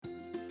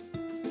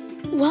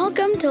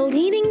Welcome to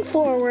Leading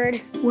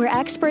Forward, where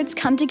experts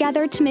come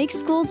together to make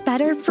schools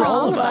better for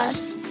all of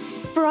us.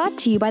 Brought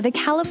to you by the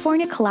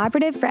California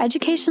Collaborative for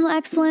Educational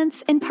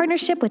Excellence in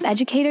partnership with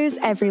educators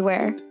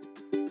everywhere.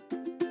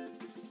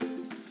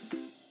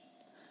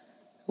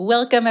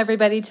 Welcome,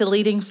 everybody, to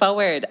Leading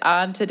Forward.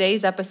 On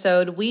today's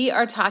episode, we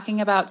are talking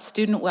about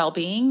student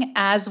well-being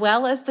as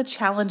well as the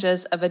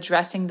challenges of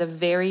addressing the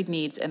varied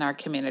needs in our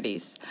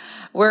communities.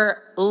 We're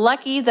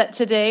lucky that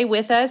today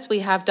with us we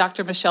have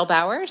Dr. Michelle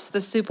Bowers,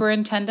 the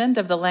superintendent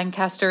of the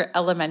Lancaster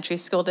Elementary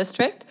School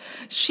District.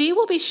 She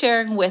will be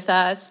sharing with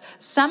us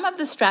some of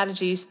the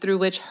strategies through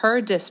which her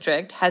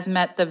district has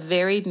met the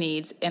varied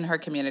needs in her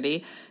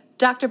community.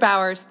 Dr.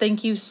 Bowers,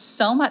 thank you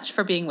so much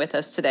for being with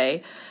us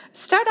today.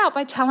 Start out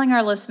by telling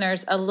our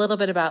listeners a little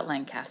bit about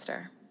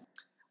Lancaster.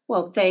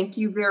 Well, thank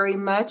you very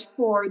much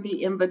for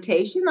the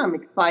invitation. I'm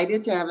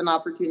excited to have an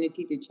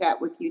opportunity to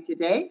chat with you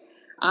today.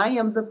 I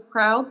am the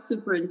proud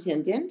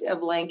superintendent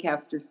of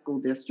Lancaster School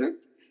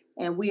District,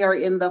 and we are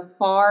in the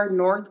far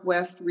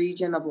northwest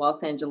region of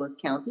Los Angeles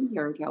County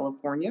here in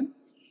California.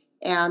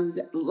 And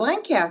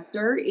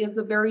Lancaster is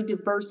a very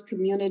diverse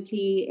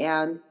community,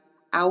 and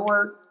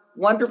our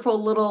wonderful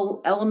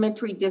little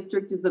elementary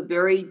district is a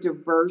very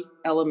diverse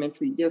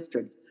elementary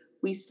district.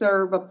 We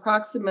serve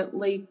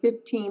approximately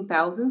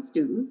 15,000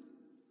 students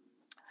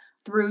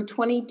through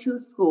 22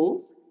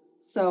 schools.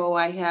 So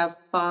I have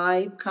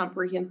 5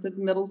 comprehensive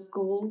middle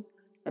schools,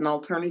 an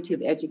alternative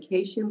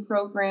education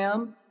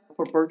program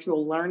for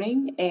virtual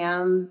learning,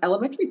 and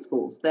elementary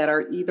schools that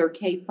are either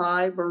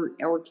K-5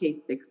 or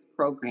K-6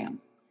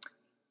 programs.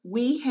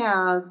 We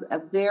have a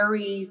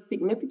very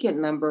significant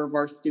number of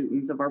our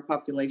students, of our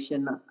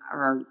population,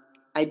 are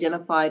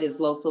identified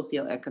as low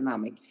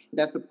socioeconomic.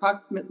 That's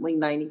approximately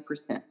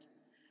 90%.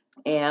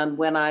 And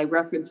when I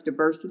reference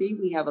diversity,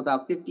 we have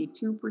about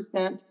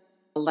 52%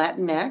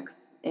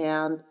 Latinx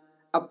and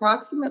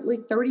approximately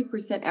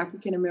 30%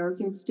 African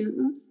American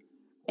students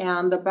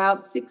and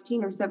about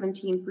 16 or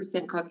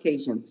 17%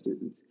 Caucasian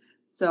students.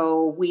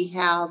 So we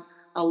have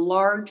a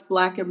large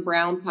Black and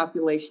brown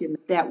population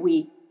that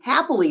we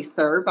happily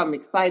serve. I'm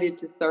excited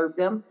to serve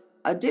them.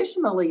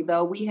 Additionally,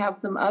 though, we have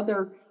some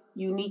other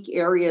unique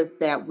areas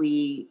that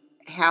we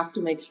have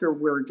to make sure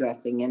we're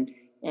addressing.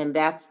 And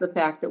that's the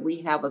fact that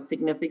we have a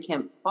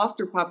significant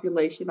foster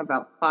population,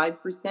 about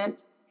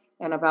 5%,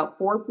 and about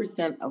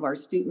 4% of our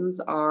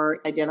students are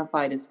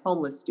identified as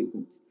homeless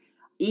students.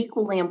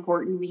 Equally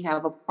important, we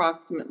have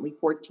approximately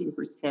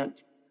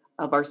 14%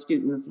 of our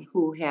students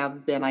who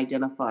have been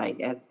identified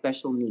as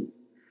special needs.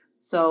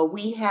 So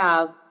we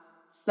have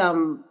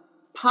some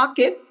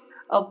pockets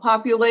of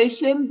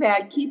population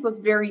that keep us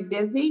very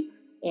busy,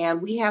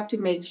 and we have to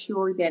make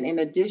sure that in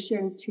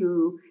addition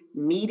to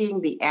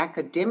meeting the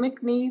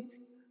academic needs,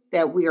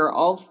 that we are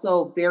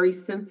also very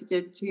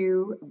sensitive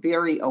to,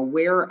 very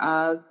aware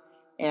of,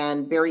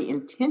 and very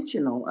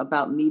intentional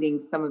about meeting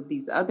some of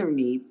these other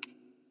needs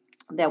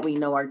that we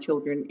know our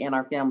children and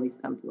our families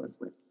come to us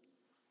with.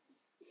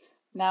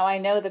 Now, I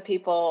know the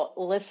people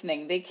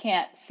listening, they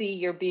can't see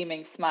your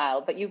beaming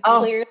smile, but you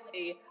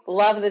clearly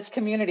love this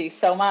community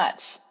so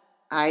much.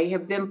 I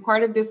have been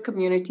part of this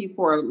community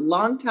for a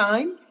long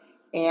time,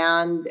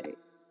 and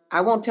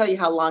I won't tell you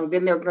how long,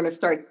 then they're going to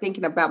start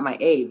thinking about my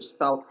age.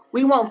 So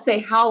we won't say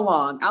how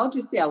long, I'll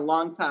just say a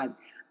long time.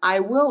 I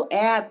will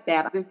add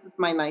that this is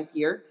my 9th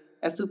year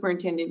as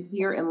superintendent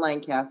here in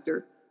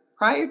Lancaster.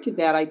 Prior to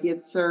that, I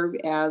did serve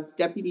as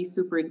deputy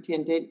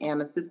superintendent and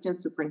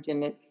assistant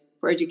superintendent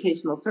for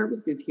educational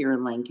services here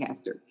in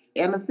Lancaster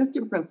and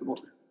assistant principal.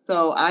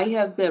 So I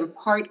have been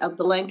part of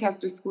the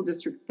Lancaster School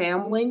District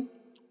family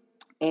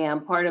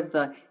and part of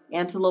the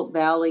Antelope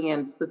Valley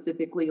and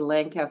specifically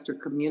Lancaster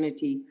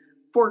community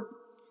for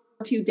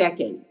a few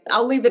decades.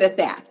 I'll leave it at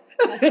that.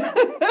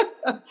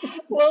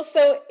 Well,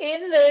 so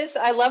in this,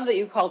 I love that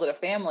you called it a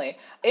family.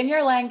 In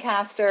your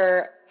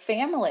Lancaster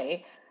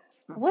family,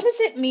 what does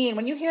it mean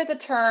when you hear the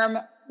term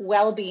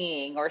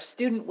well-being or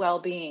student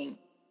well-being?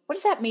 What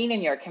does that mean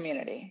in your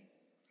community?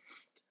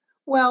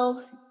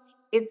 Well,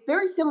 it's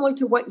very similar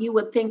to what you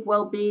would think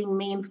well-being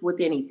means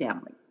with any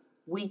family.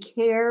 We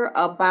care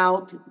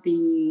about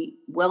the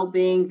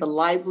well-being, the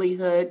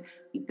livelihood,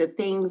 the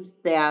things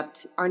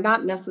that are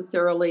not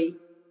necessarily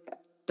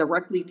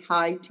directly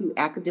tied to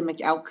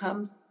academic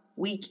outcomes.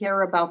 We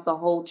care about the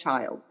whole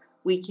child.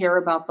 We care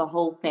about the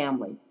whole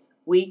family.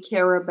 We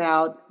care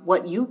about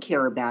what you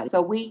care about.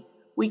 So we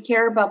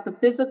care about the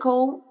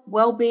physical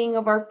well-being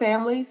of our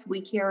families. We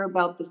care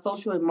about the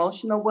social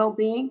emotional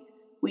well-being.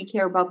 We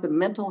care about the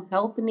mental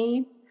health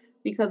needs.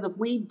 Because if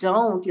we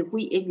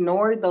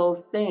ignore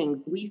those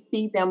things, we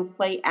see them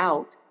play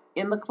out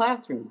in the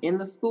classroom, in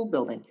the school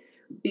building.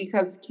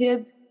 Because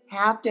kids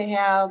have to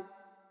have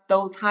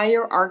those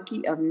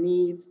hierarchy of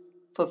needs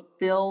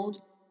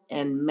fulfilled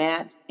and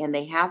met, and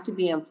they have to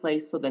be in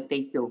place so that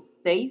they feel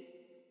safe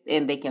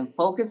and they can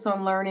focus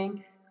on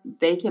learning.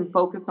 They can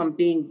focus on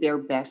being their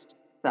best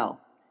self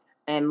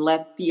and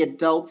let the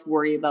adults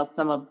worry about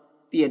some of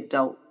the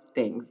adult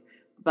things.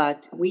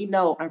 But we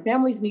know our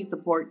families need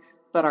support,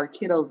 but our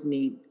kiddos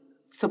need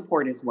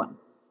support as well.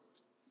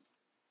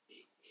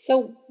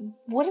 So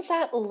what does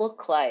that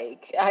look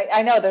like?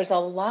 I know there's a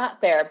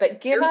lot there, but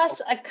give us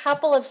a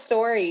couple of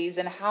stories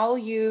and how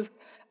you've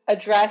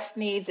addressed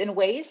needs in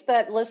ways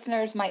that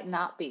listeners might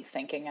not be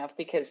thinking of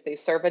because they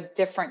serve a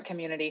different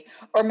community,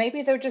 or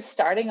maybe they're just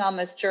starting on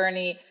this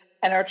journey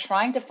and are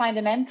trying to find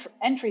an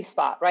entry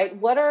spot, right?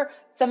 What are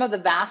some of the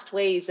vast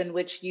ways in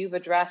which you've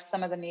addressed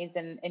some of the needs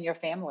in your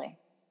family?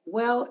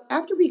 Well,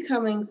 after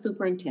becoming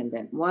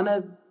superintendent, one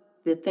of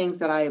the things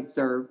that I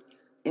observed,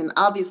 and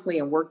obviously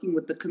in working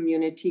with the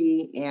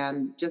community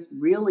and just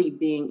really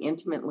being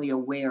intimately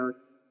aware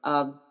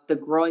of the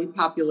growing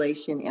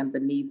population and the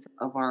needs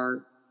of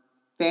our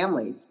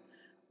families,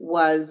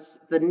 was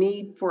the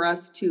need for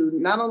us to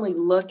not only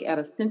look at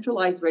a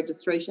centralized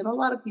registration. A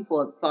lot of people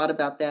have thought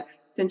about that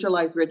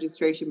centralized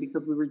registration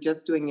because we were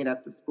just doing it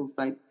at the school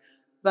sites.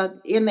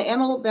 But in the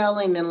Antelope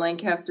Valley and in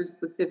Lancaster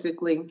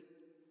specifically,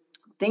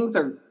 things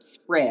are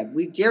spread.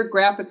 We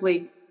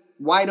geographically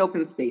wide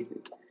open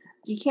spaces.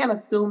 You can't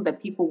assume that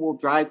people will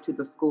drive to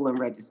the school and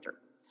register.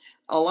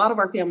 A lot of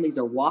our families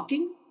are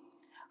walking.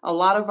 A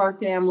lot of our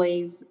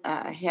families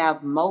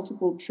have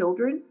multiple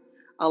children.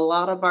 A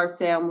lot of our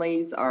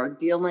families are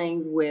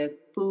dealing with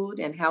food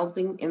and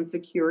housing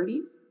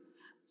insecurities.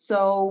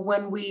 So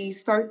when we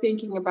start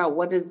thinking about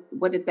what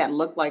did that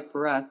look like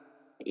for us,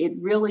 it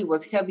really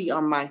was heavy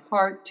on my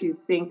heart to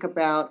think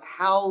about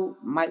how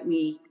might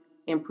we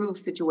improve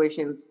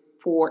situations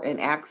for and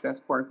access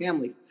for our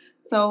families.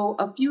 So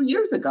a few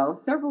years ago,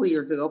 several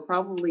years ago,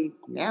 probably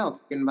now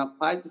it's been about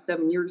 5 to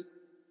 7 years,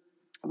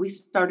 we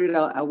started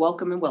a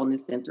welcome and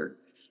wellness center,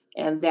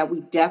 and that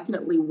we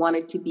definitely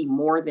wanted to be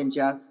more than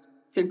just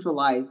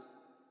centralized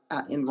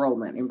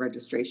enrollment and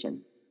registration.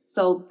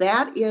 So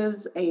that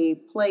is a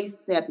place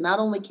that not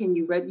only can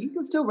you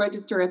can still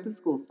register at the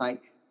school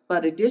site,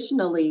 but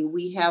additionally,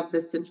 we have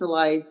the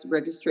centralized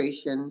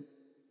registration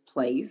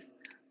place,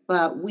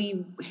 but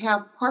we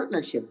have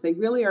partnerships. They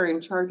really are in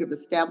charge of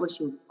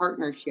establishing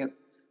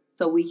partnerships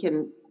so we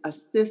can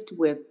assist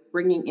with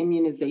bringing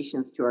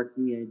immunizations to our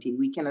community.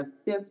 We can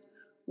assist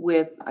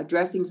with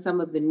addressing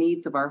some of the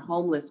needs of our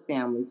homeless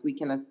families. We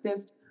can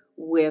assist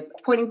with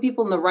pointing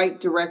people in the right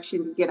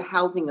direction to get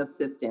housing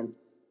assistance,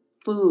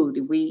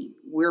 food.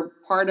 We're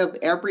part of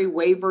every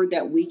waiver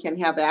that we can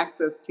have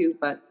access to,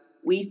 but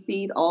we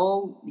feed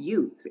all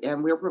youth,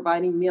 and we're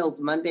providing meals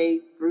Monday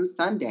through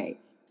Sunday.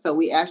 So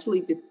we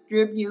actually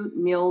distribute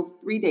meals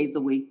 3 days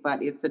a week,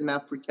 but it's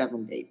enough for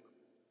 7 days.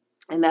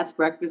 And that's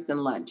breakfast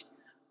and lunch.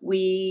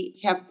 We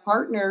have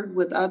partnered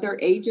with other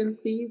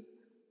agencies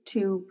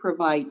to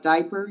provide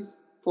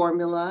diapers,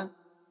 formula,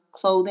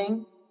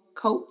 clothing,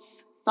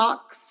 coats,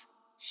 socks,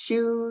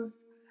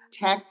 shoes,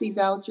 taxi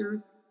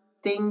vouchers,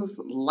 things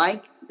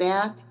like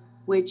that,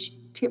 which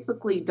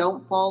typically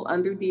don't fall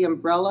under the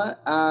umbrella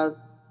of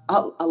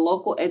a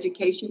local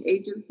education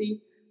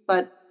agency.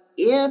 But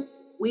if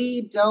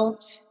we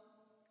don't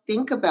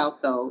think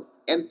about those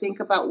and think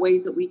about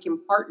ways that we can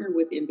partner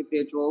with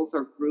individuals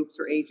or groups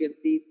or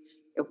agencies,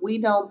 if we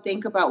don't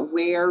think about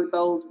where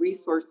those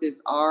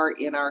resources are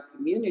in our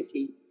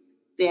community,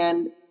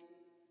 then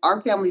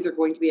our families are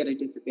going to be at a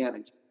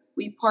disadvantage.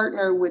 We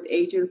partner with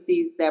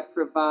agencies that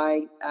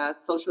provide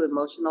social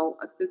emotional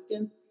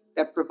assistance,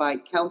 that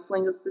provide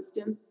counseling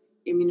assistance,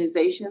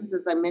 immunizations,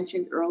 as I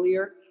mentioned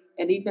earlier,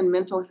 and even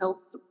mental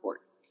health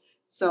support.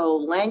 So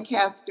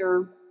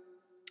Lancaster,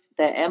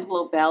 the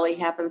Antelope Valley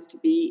happens to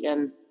be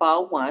in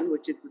SPA 1,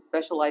 which is the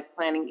Specialized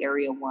Planning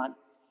Area 1.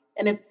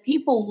 And if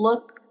people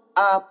look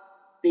up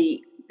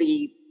the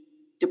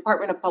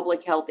Department of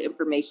Public Health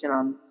information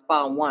on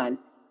SPA 1,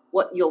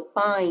 what you'll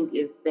find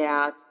is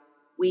that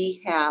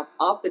we have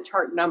off the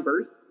chart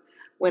numbers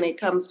when it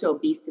comes to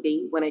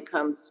obesity, when it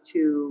comes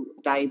to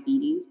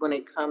diabetes, when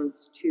it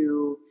comes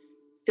to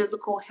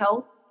physical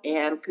health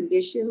and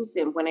conditions,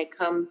 and when it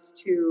comes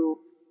to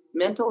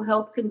mental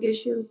health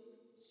conditions.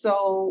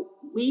 So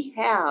we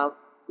have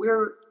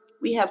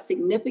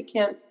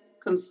significant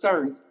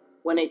concerns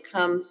when it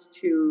comes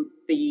to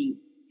the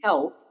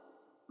health,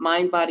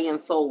 mind, body, and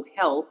soul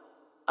health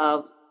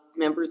of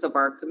members of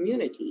our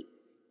community.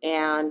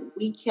 And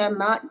we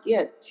cannot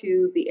get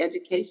to the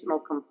educational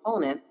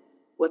components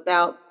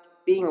without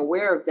being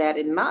aware of that,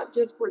 and not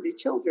just for the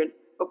children,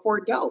 but for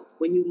adults.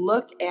 When you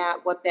look at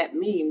what that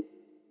means,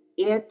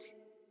 it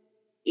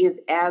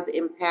is as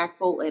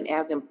impactful and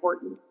as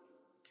important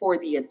for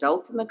the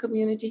adults in the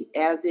community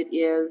as it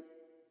is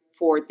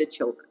for the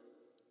children.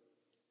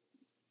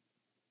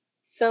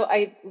 So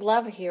I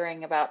love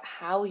hearing about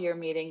how you're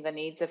meeting the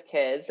needs of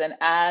kids. And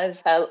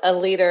as a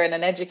leader and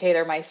an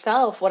educator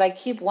myself, what I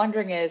keep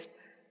wondering is,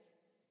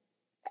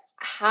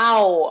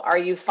 how are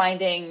you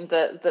finding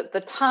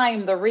the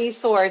time, the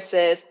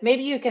resources?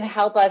 Maybe you can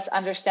help us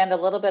understand a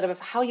little bit of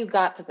how you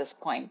got to this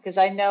point. Because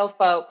I know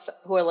folks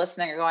who are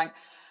listening are going,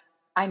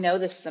 I know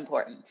this is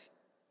important.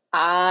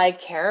 I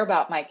care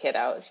about my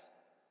kiddos,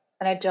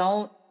 and I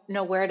don't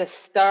know where to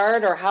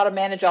start or how to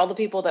manage all the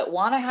people that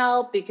want to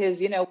help,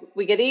 because,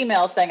 we get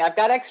emails saying, I've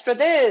got extra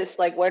this,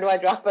 like, where do I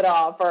drop it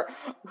off? Or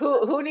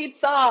who needs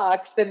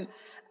socks? And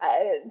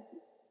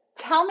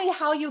tell me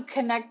how you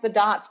connect the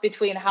dots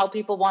between how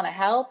people want to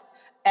help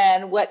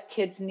and what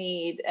kids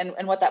need,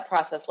 and what that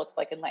process looks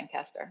like in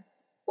Lancaster.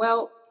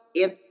 Well,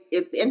 it's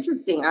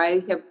interesting.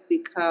 I have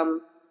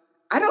become,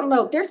 I don't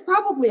know, there's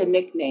probably a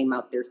nickname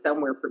out there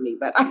somewhere for me,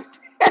 but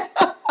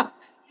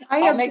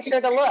I'll make sure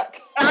to look.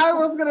 I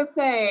was going to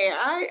say,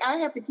 I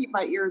have to keep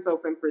my ears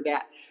open for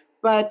that.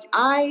 But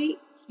I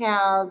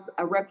have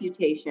a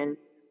reputation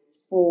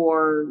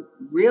for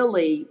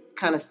really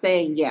kind of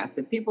saying yes.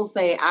 If people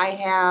say,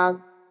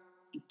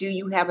 do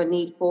you have a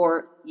need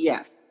for?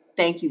 Yes.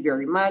 Thank you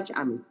very much.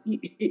 I'm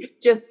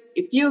just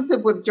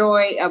effusive with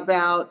joy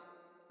about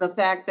the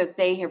fact that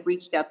they have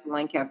reached out to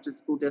Lancaster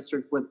School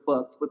District with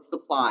books, with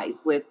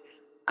supplies, with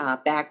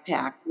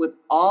backpacks, with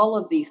all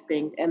of these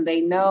things. And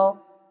they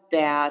know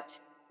that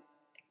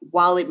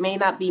while it may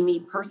not be me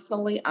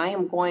personally, I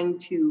am going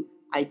to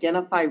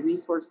identify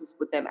resources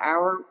within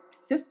our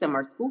system,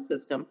 our school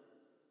system,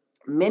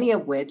 many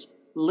of which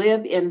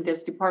live in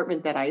this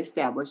department that I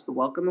established, the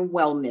Welcome and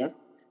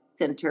Wellness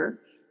Center,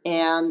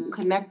 and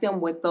connect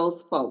them with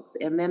those folks.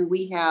 And then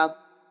we have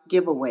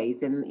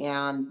giveaways.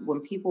 And when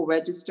people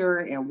register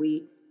and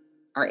we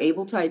are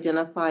able to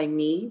identify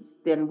needs,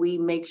 then we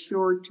make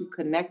sure to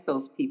connect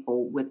those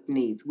people with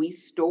needs. We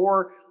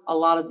store a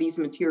lot of these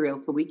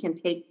materials so we can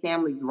take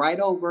families right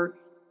over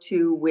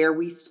to where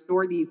we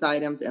store these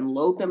items and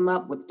load them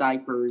up with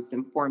diapers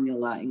and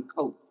formula and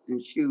coats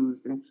and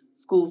shoes and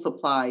school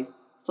supplies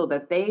so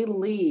that they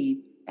leave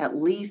at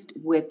least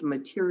with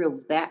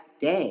materials that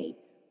day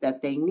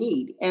that they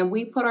need. And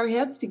we put our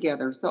heads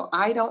together. So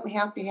I don't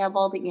have to have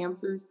all the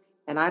answers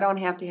and I don't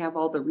have to have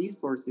all the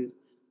resources,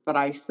 but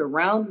I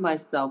surround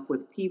myself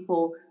with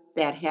people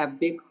that have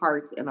big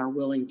hearts and are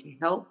willing to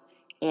help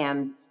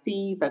and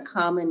see the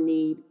common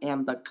need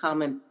and the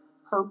common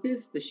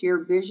purpose, the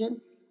shared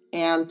vision.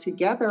 And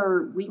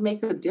together we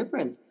make a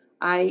difference.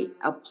 I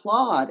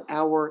applaud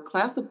our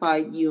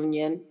classified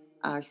union,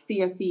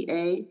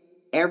 CSEA.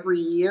 Every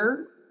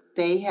year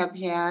they have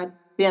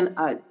been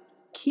a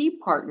key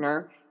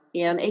partner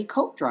in a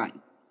coat drive.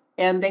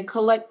 And they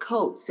collect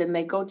coats and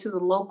they go to the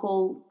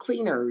local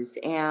cleaners,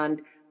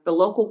 and the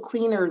local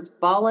cleaners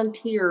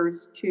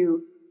volunteers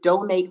to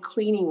donate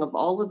cleaning of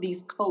all of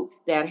these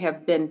coats that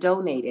have been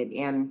donated.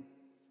 And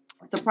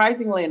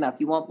surprisingly enough,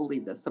 you won't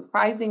believe this,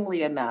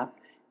 surprisingly enough,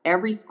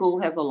 every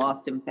school has a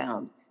lost and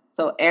found.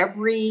 So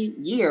every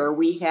year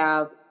we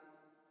have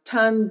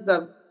tons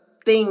of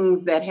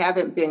things that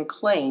haven't been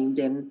claimed,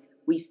 and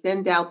we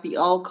send out the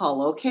all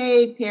call,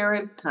 okay,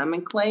 parents, come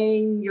and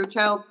claim your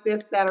child's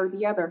this, that, or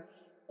the other.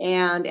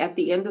 And at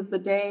the end of the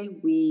day,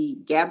 we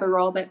gather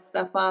all that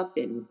stuff up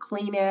and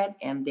clean it,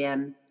 and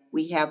then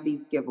we have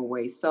these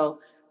giveaways. So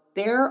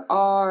there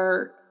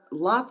are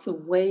lots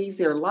of ways.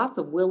 There are lots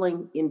of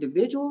willing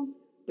individuals.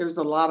 There's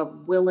a lot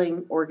of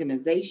willing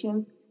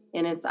organizations,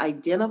 and it's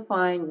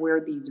identifying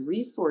where these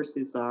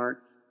resources are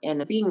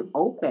and being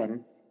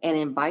open and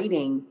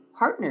inviting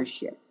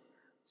partnerships.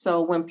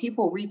 So when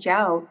people reach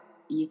out,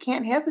 you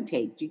can't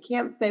hesitate. You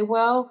can't say,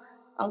 well,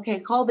 okay,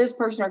 call this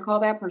person or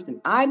call that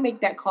person. I make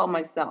that call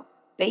myself.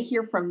 They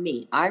hear from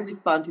me. I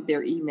respond to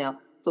their email.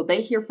 So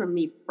they hear from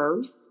me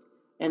first,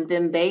 and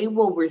then they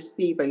will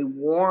receive a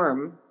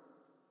warm,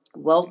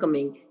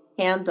 welcoming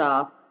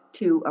handoff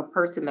to a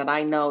person that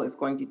I know is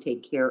going to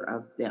take care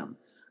of them.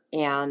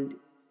 And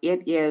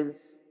it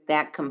is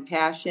that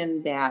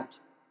compassion, that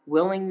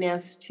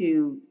willingness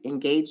to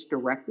engage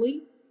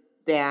directly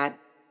that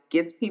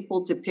gets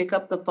people to pick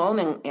up the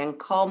phone and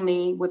call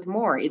me with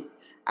more.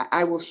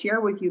 I will share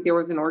with you, there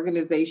was an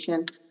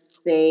organization,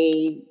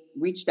 they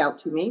reached out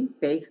to me.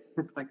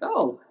 It's like,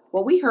 oh,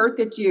 well, we heard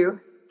that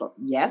so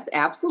yes,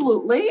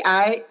 absolutely,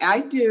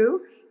 I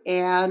do.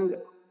 And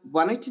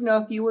wanted to know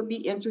if you would be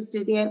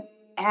interested in,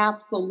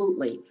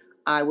 absolutely.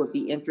 I would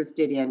be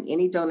interested in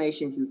any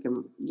donations you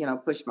can,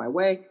 push my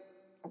way.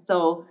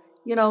 So,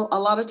 a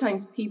lot of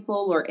times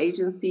people or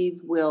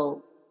agencies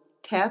will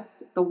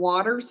test the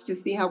waters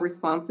to see how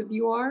responsive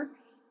you are.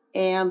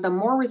 And the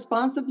more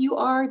responsive you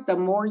are, the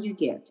more you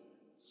get.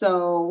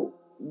 So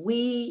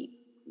we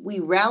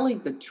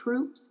rallied the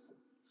troops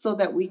so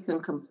that we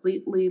can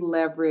completely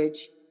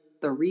leverage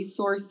the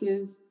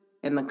resources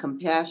and the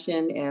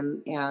compassion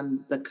and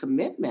the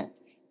commitment.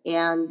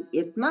 And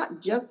it's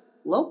not just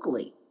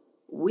locally.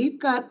 We've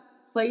got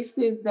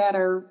places that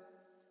are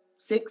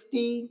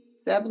 60,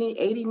 70,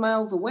 80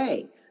 miles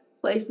away,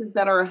 places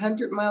that are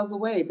 100 miles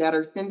away that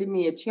are sending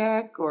me a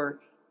check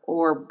or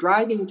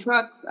driving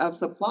trucks of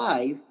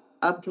supplies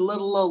up to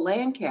little old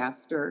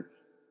Lancaster.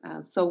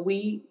 So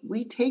we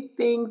take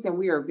things, and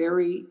we are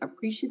very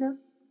appreciative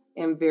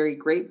and very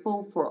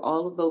grateful for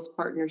all of those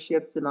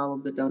partnerships and all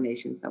of the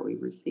donations that we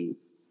receive.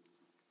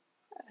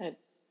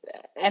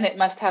 And it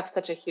must have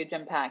such a huge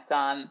impact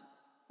on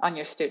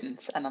your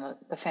students and on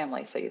the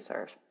families that you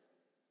serve.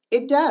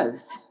 It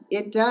does.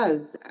 It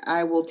does.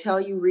 I will tell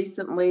you,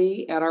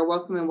 recently at our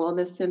Welcome and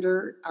Wellness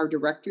Center, our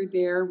director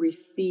there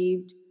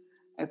received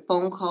a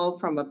phone call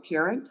from a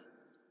parent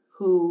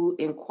who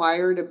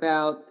inquired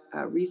about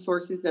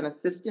resources and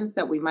assistance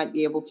that we might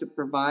be able to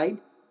provide.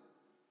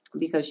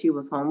 because she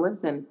was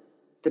homeless, and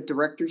the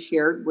director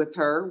shared with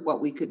her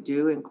what we could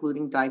do,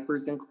 including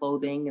diapers and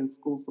clothing and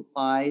school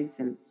supplies,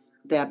 and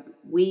that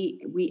we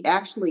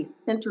actually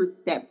centered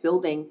that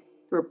building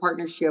through a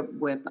partnership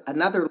with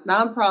another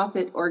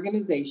nonprofit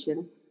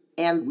organization,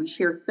 and we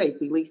share space.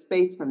 We lease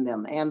space from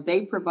them, and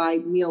they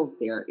provide meals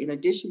there in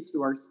addition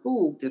to our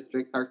school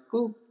districts, our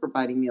schools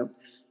providing meals.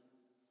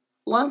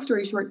 Long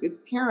story short, this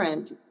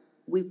parent,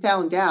 we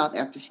found out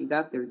after she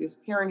got there, this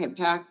parent had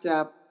packed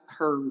up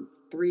her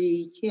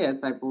 3 kids,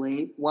 I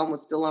believe. One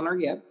was still on her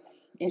hip,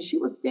 and she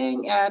was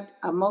staying at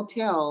a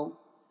motel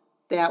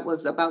that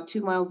was about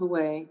 2 miles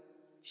away.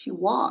 She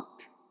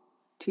walked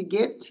to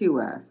get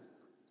to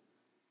us.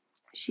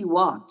 She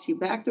walked. She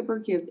backed up her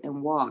kids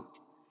and walked.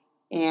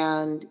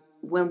 And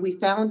when we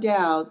found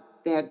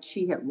out that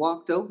she had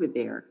walked over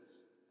there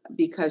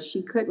because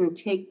she couldn't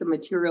take the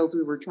materials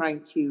we were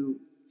trying to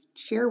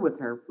share with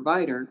her,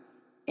 provide her,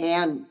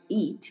 and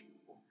eat,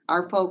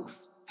 our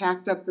folks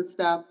packed up the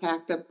stuff,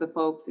 packed up the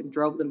folks, and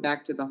drove them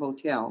back to the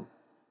hotel.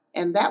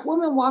 And that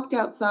woman walked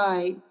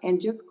outside and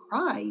just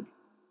cried.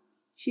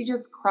 She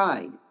just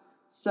cried.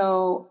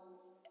 So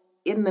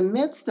in the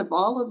midst of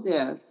all of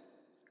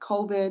this,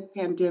 COVID,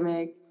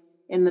 pandemic,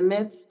 in the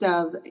midst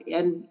of,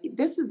 and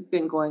this has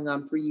been going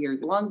on for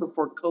years, long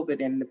before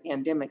COVID and the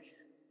pandemic,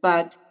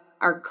 but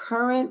our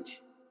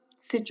current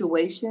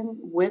situation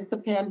with the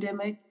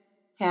pandemic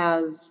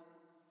has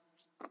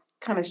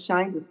kind of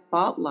shined a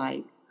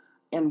spotlight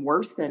and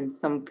worsened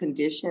some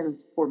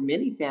conditions for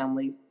many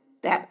families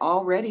that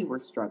already were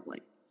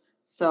struggling.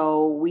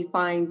 So we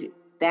find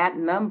that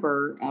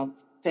number of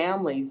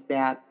families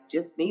that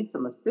just need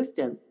some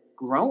assistance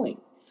growing.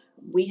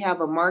 We have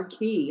a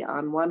marquee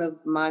on one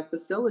of my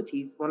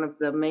facilities, one of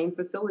the main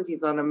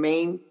facilities on a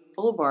main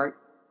boulevard,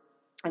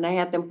 and I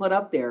had them put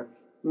up there,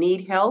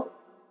 need help?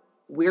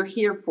 We're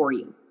here for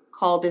you.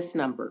 Call this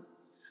number.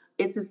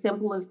 It's as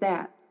simple as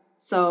that.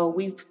 So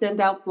we send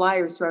out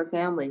flyers to our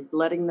families,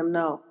 letting them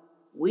know,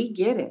 we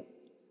get it.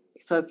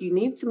 So if you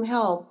need some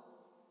help,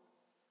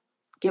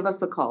 give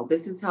us a call.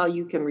 This is how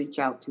you can reach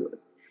out to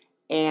us.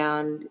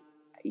 And,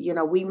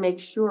 we make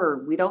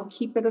sure we don't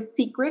keep it a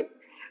secret.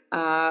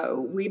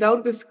 We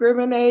don't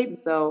discriminate.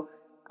 So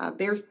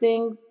there's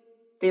things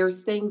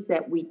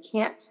that we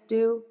can't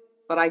do,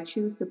 but I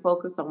choose to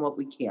focus on what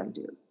we can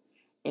do.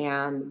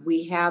 And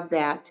we have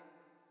that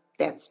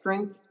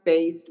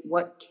strengths-based,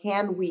 what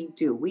can we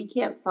do? We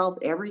can't solve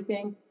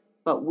everything,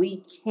 but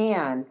we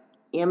can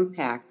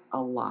impact a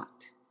lot.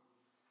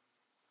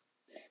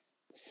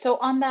 So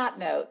on that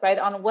note, right,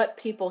 on what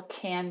people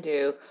can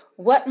do,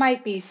 what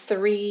might be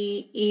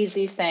 3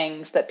 easy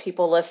things that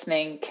people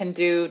listening can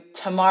do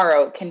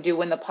tomorrow, can do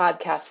when the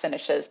podcast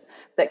finishes,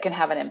 that can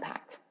have an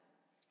impact?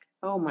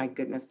 Oh my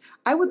goodness.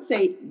 I would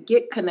say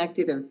get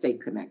connected and stay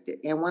connected.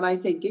 And when I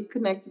say get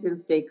connected and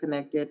stay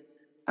connected,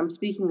 I'm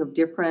speaking of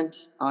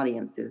different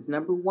audiences.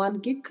 Number 1,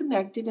 get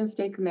connected and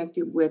stay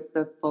connected with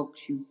the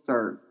folks you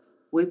serve,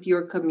 with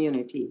your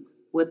community,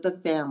 with the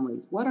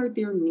families. What are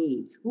their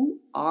needs? Who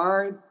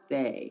are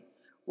they?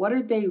 What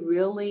are they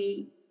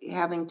really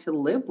having to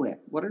live with?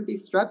 What are they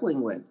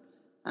struggling with?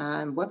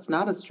 And what's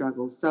not a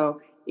struggle?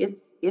 So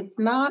it's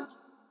not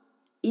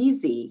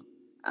easy,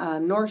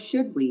 nor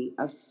should we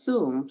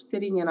assume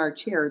sitting in our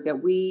chair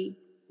that we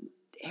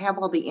have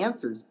all the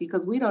answers,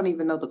 because we don't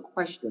even know the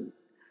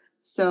questions.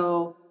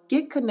 So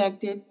get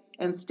connected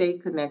and stay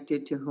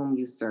connected to whom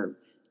you serve.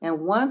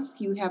 And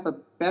once you have a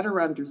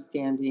better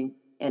understanding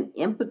and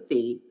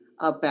empathy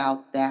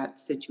about that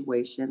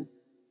situation,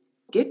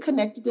 get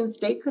connected and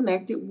stay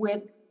connected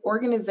with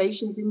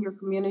organizations in your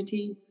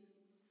community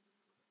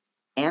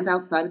and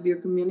outside of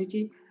your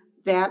community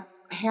that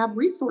have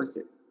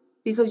resources,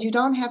 because you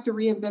don't have to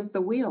reinvent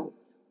the wheel.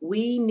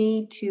 We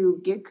need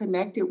to get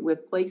connected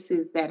with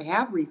places that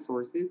have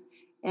resources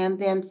and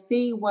then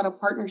see what a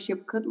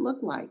partnership could look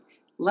like.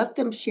 Let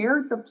them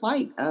share the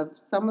plight of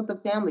some of the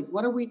families.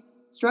 What are we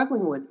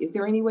struggling with? Is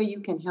there any way you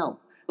can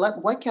help?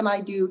 What can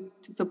I do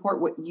to support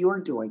what you're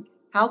doing?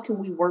 How can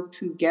we work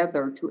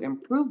together to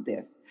improve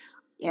this?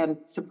 And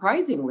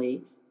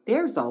surprisingly,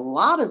 there's a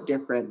lot of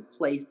different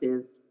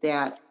places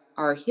that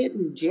are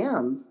hidden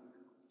gems,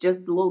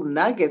 just little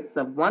nuggets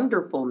of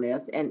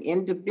wonderfulness, and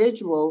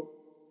individuals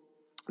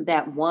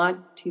that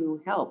want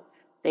to help.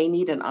 They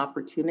need an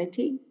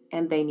opportunity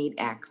and they need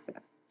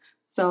access.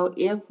 So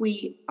if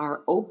we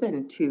are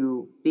open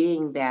to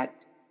being that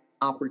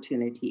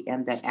opportunity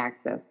and that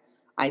access,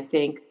 I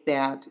think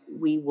that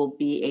we will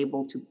be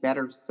able to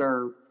better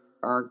serve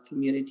our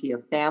community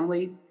of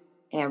families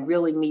and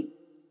really meet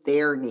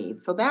their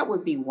needs. So that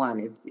would be one,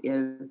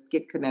 is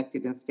get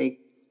connected and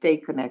stay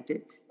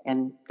connected.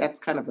 And that's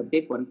kind of a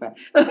big one, but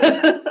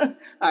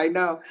I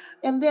know.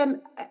 And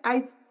then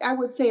I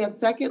would say a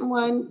second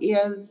one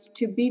is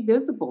to be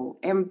visible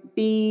and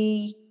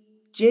be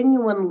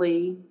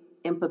genuinely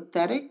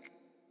empathetic,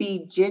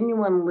 be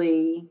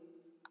genuinely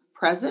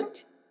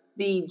present,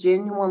 be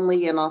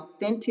genuinely and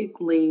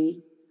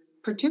authentically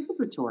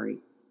participatory.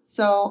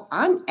 So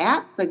I'm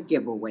at the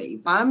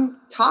giveaways.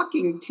 I'm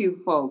talking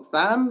to folks.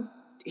 I'm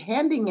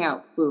handing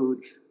out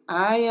food.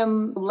 I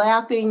am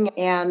laughing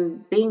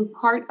and being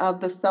part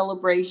of the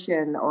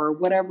celebration or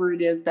whatever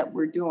it is that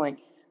we're doing.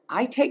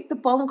 I take the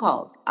phone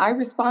calls. I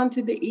respond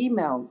to the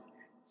emails.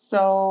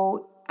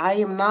 So I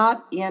am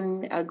not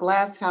in a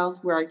glass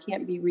house where I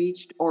can't be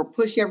reached or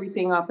push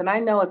everything off. And I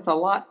know it's a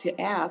lot to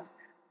ask,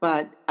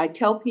 but I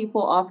tell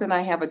people often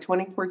I have a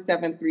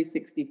 24/7,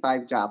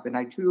 365 job. And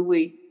I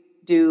truly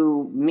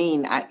do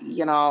mean,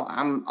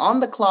 I'm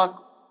on the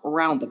clock,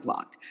 around the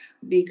clock,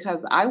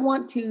 because I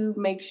want to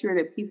make sure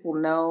that people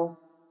know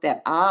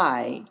that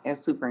I,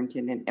 as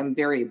superintendent, am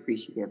very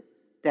appreciative,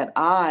 that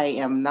I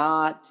am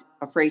not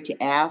afraid to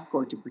ask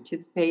or to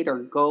participate or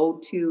go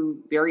to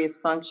various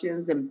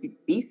functions and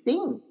be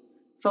seen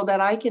so that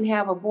I can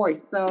have a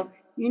voice. So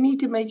you need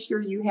to make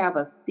sure you have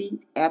a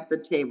seat at the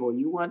table.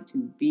 You want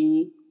to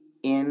be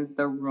in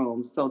the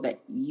room so that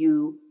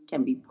you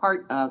can be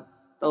part of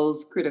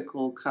those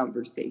critical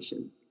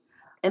conversations.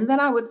 And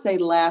then I would say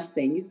last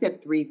thing, you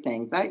said three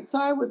things. So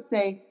I would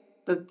say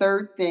the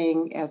third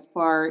thing as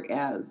far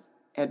as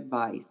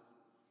advice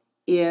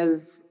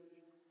is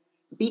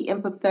be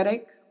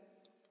empathetic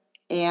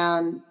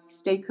and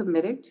stay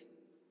committed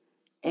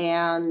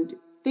and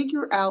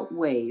figure out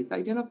ways,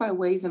 identify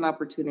ways and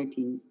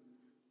opportunities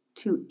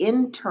to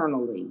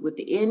internally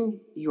within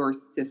your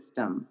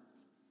system,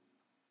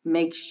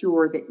 make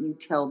sure that you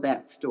tell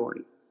that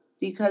story.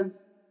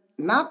 Because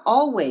not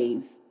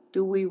always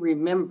do we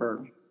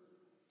remember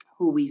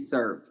who we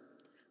serve.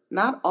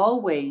 Not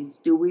always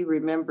do we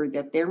remember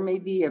that there may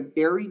be a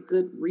very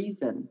good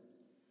reason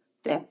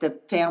that the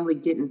family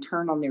didn't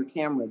turn on their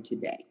camera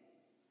today.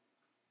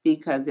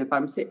 Because if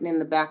I'm sitting in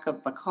the back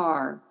of the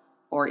car,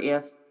 or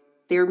if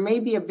there may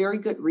be a very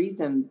good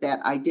reason that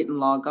I didn't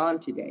log on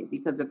today,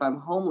 because if I'm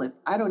homeless,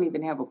 I don't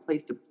even have a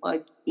place to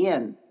plug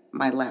in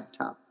my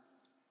laptop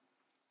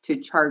to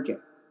charge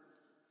it.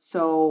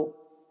 So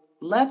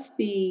let's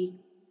be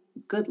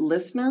good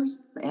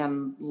listeners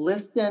and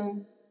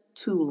listen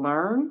to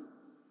learn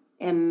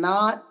and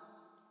not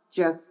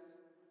just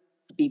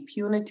be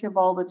punitive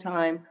all the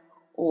time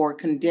or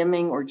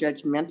condemning or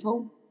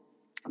judgmental.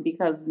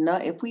 Because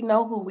if we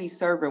know who we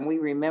serve and we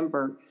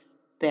remember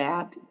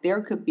that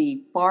there could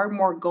be far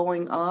more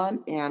going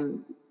on,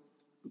 and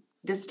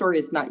this story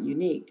is not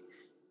unique.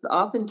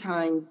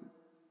 Oftentimes,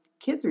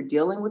 kids are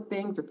dealing with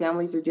things or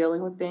families are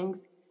dealing with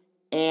things,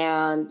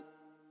 and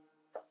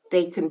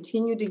they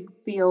continue to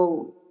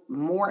feel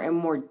more and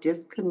more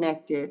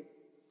disconnected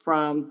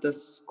from the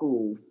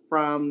school,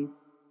 from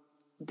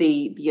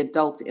the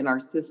adults in our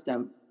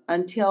system,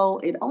 until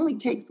it only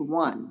takes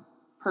one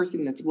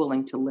person that's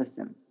willing to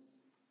listen.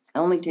 It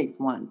only takes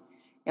one.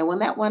 And when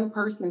that one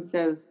person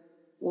says,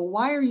 well,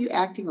 why are you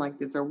acting like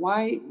this? Or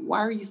why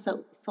are you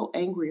so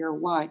angry? Or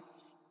why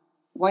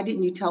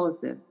didn't you tell us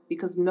this?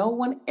 Because no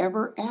one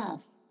ever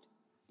asked.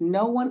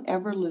 No one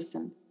ever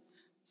listened.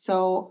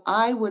 So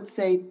I would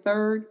say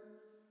third,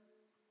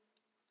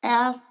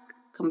 ask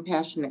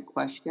compassionate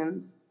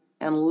questions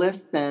and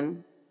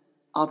listen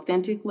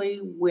authentically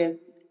with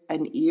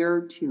an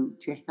ear to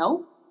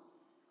help.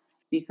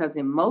 Because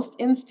in most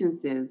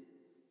instances,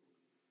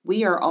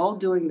 we are all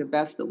doing the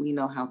best that we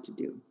know how to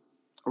do,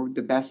 or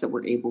the best that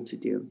we're able to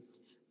do.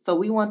 So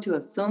we want to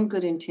assume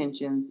good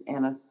intentions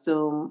and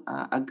assume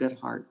a good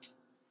heart.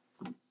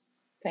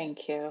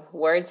 Thank you.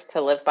 Words to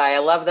live by. I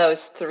love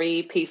those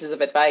three pieces of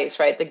advice,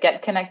 right? The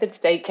get connected,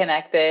 stay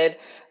connected,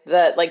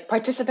 the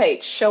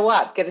participate, show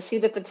up, get a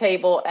seat at the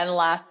table, and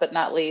last but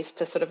not least,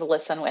 to sort of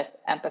listen with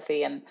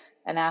empathy and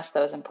ask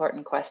those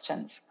important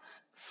questions.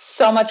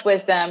 So much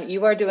wisdom.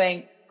 You are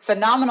doing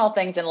phenomenal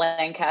things in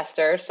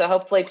Lancaster. So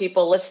hopefully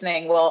people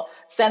listening will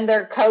send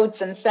their coats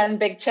and send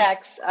big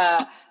checks.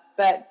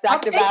 But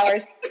Dr.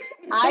 Bowers,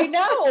 I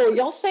know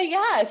you'll say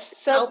yes.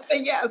 So I'll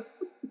say yes.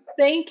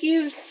 Thank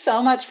you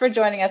so much for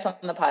joining us on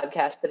the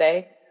podcast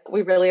today.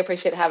 We really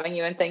appreciate having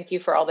you, and thank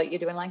you for all that you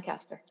do in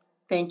Lancaster.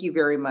 Thank you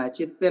very much.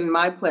 It's been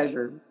my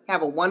pleasure.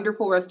 Have a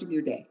wonderful rest of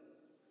your day.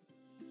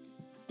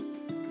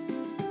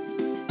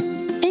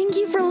 Thank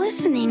you for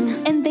listening.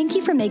 And thank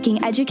you for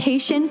making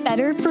education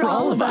better for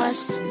all of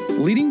us.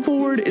 Leading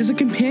Forward is a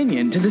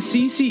companion to the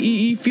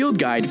CCEE Field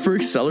Guide for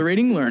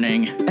Accelerating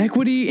Learning,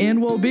 Equity,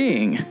 and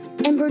Well-Being.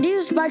 And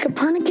produced by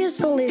Copernicus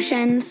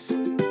Solutions.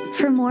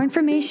 For more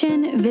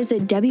information,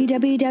 visit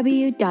www.ccee-ca.org.